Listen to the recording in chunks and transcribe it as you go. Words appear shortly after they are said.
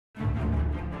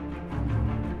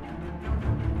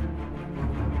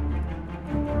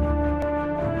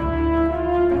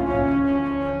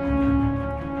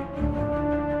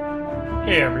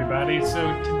Hey everybody,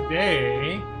 so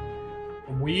today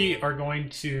we are going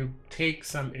to take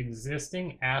some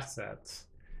existing assets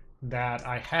that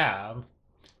I have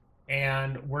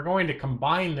and we're going to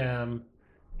combine them.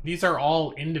 These are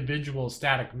all individual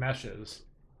static meshes,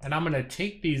 and I'm going to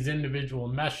take these individual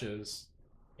meshes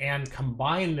and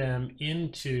combine them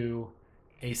into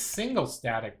a single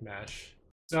static mesh.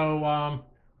 So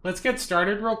let's get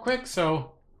started real quick.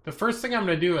 So the first thing I'm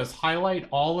going to do is highlight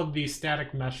all of these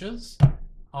static meshes.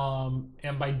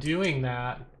 And by doing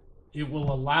that, it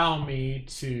will allow me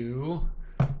to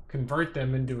convert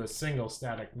them into a single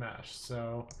static mesh.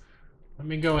 So let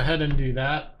me go ahead and do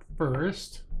that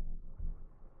first.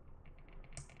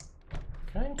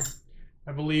 Okay,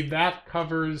 I believe that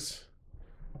covers,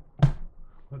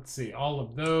 let's see, all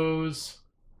of those.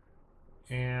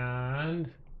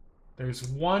 And there's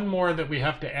one more that we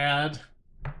have to add,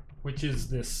 which is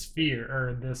this sphere,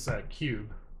 or this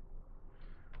cube.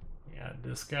 Yeah,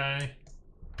 this guy.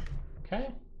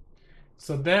 Okay.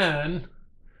 So then,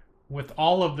 with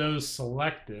all of those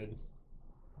selected,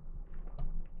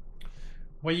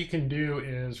 what you can do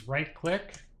is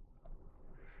right-click.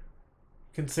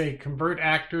 You can say Convert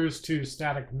Actors to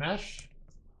Static Mesh.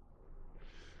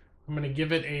 I'm going to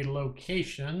give it a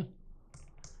location.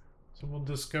 So we'll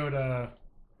just go to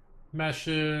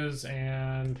Meshes,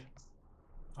 and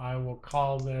I will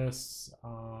call this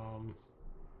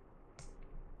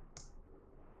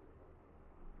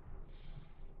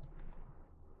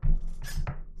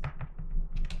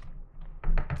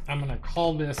I'm going to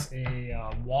call this a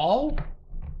wall.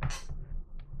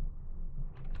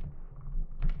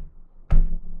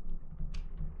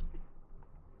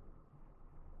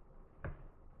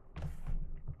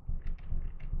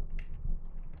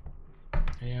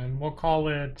 And we'll call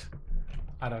it,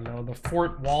 I don't know, the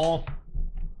fort wall.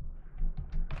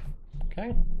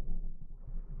 Okay.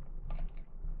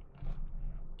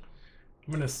 I'm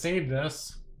going to save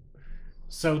this.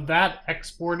 So that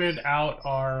exported out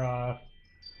our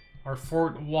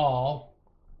fort wall.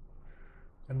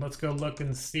 And let's go look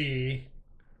and see.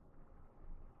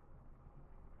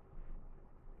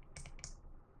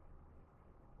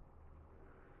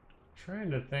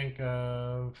 Trying to think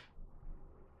of,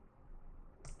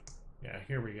 yeah,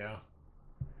 here we go.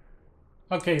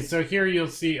 Okay, so here you'll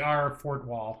see our fort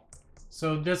wall.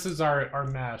 So this is our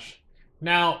mesh.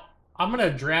 Now, I'm going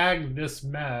to drag this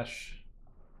mesh.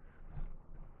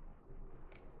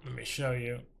 Let me show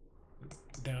you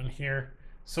down here.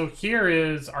 So here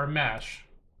is our mesh.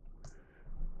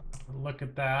 Look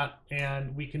at that,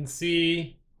 and we can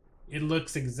see it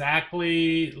looks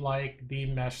exactly like the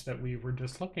mesh that we were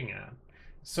just looking at.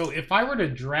 So if I were to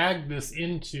drag this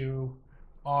into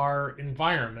our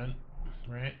environment,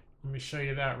 right? Let me show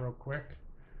you that real quick.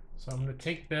 So I'm going to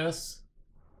take this.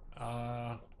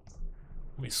 Let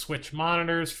me switch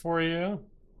monitors for you.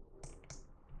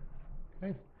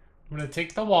 Okay. I'm going to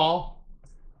take the wall.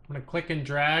 I'm going to click and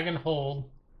drag and hold.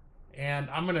 And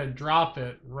I'm going to drop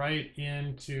it right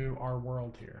into our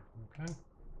world here. Okay.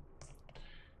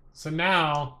 So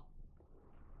now,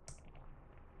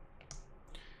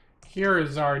 here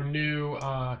is our new,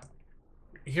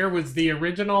 here was the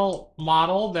original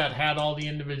model that had all the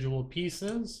individual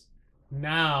pieces.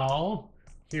 Now,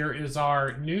 here is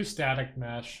our new static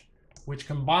mesh, which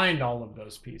combined all of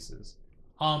those pieces.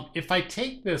 If I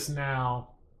take this now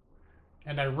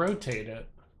and I rotate it,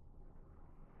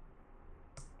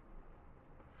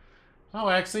 oh,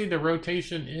 actually the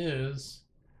rotation is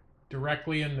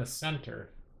directly in the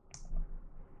center.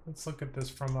 Let's look at this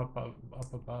from up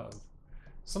above.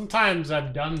 Sometimes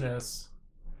I've done this,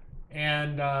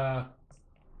 and yeah,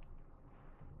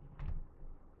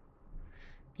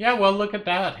 well, look at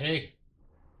that. Hey,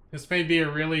 this may be a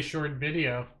really short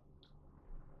video.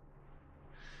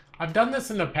 I've done this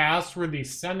in the past where the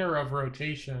center of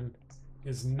rotation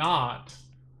is not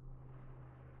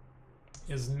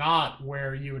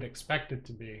where you would expect it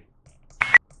to be.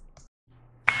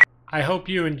 I hope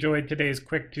you enjoyed today's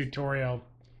quick tutorial.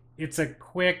 It's a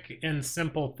quick and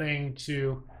simple thing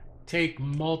to take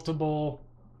multiple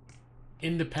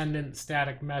independent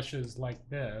static meshes like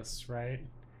this, right,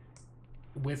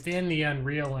 within the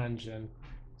Unreal Engine.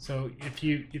 So if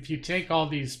you take all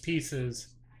these pieces,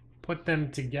 put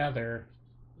them together,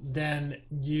 then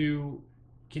you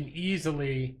can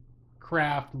easily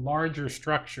craft larger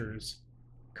structures,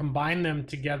 combine them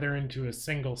together into a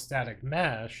single static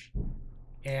mesh,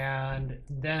 and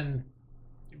then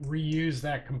reuse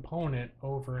that component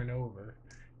over and over.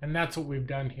 And that's what we've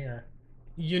done here.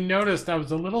 You noticed I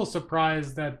was a little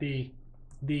surprised that the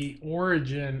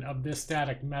origin of this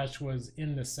static mesh was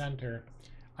in the center.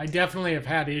 I definitely have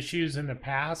had issues in the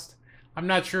past. I'm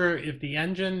not sure if the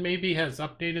engine maybe has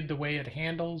updated the way it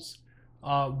handles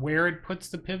where it puts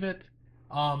the pivot,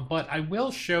 but I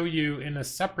will show you in a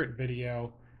separate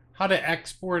video how to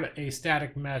export a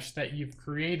static mesh that you've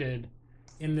created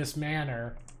in this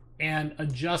manner and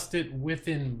adjust it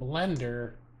within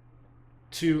Blender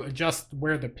to adjust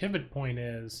where the pivot point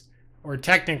is, or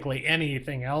technically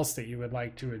anything else that you would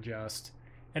like to adjust,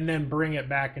 and then bring it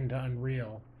back into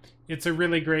Unreal. It's a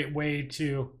really great way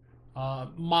to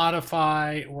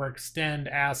modify or extend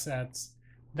assets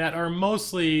that are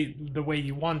mostly the way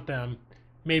you want them,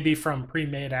 maybe from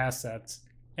pre-made assets,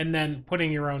 and then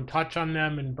putting your own touch on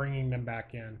them and bringing them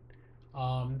back in.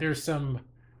 There's some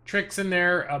tricks in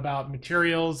there about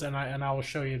materials, and I will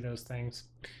show you those things.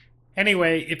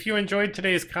 Anyway, if you enjoyed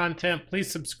today's content,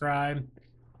 please subscribe.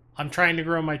 I'm trying to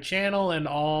grow my channel, and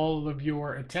all of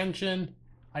your attention,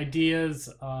 ideas,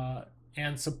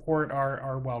 and support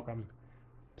are welcome.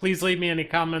 Please leave me any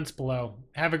comments below.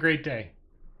 Have a great day.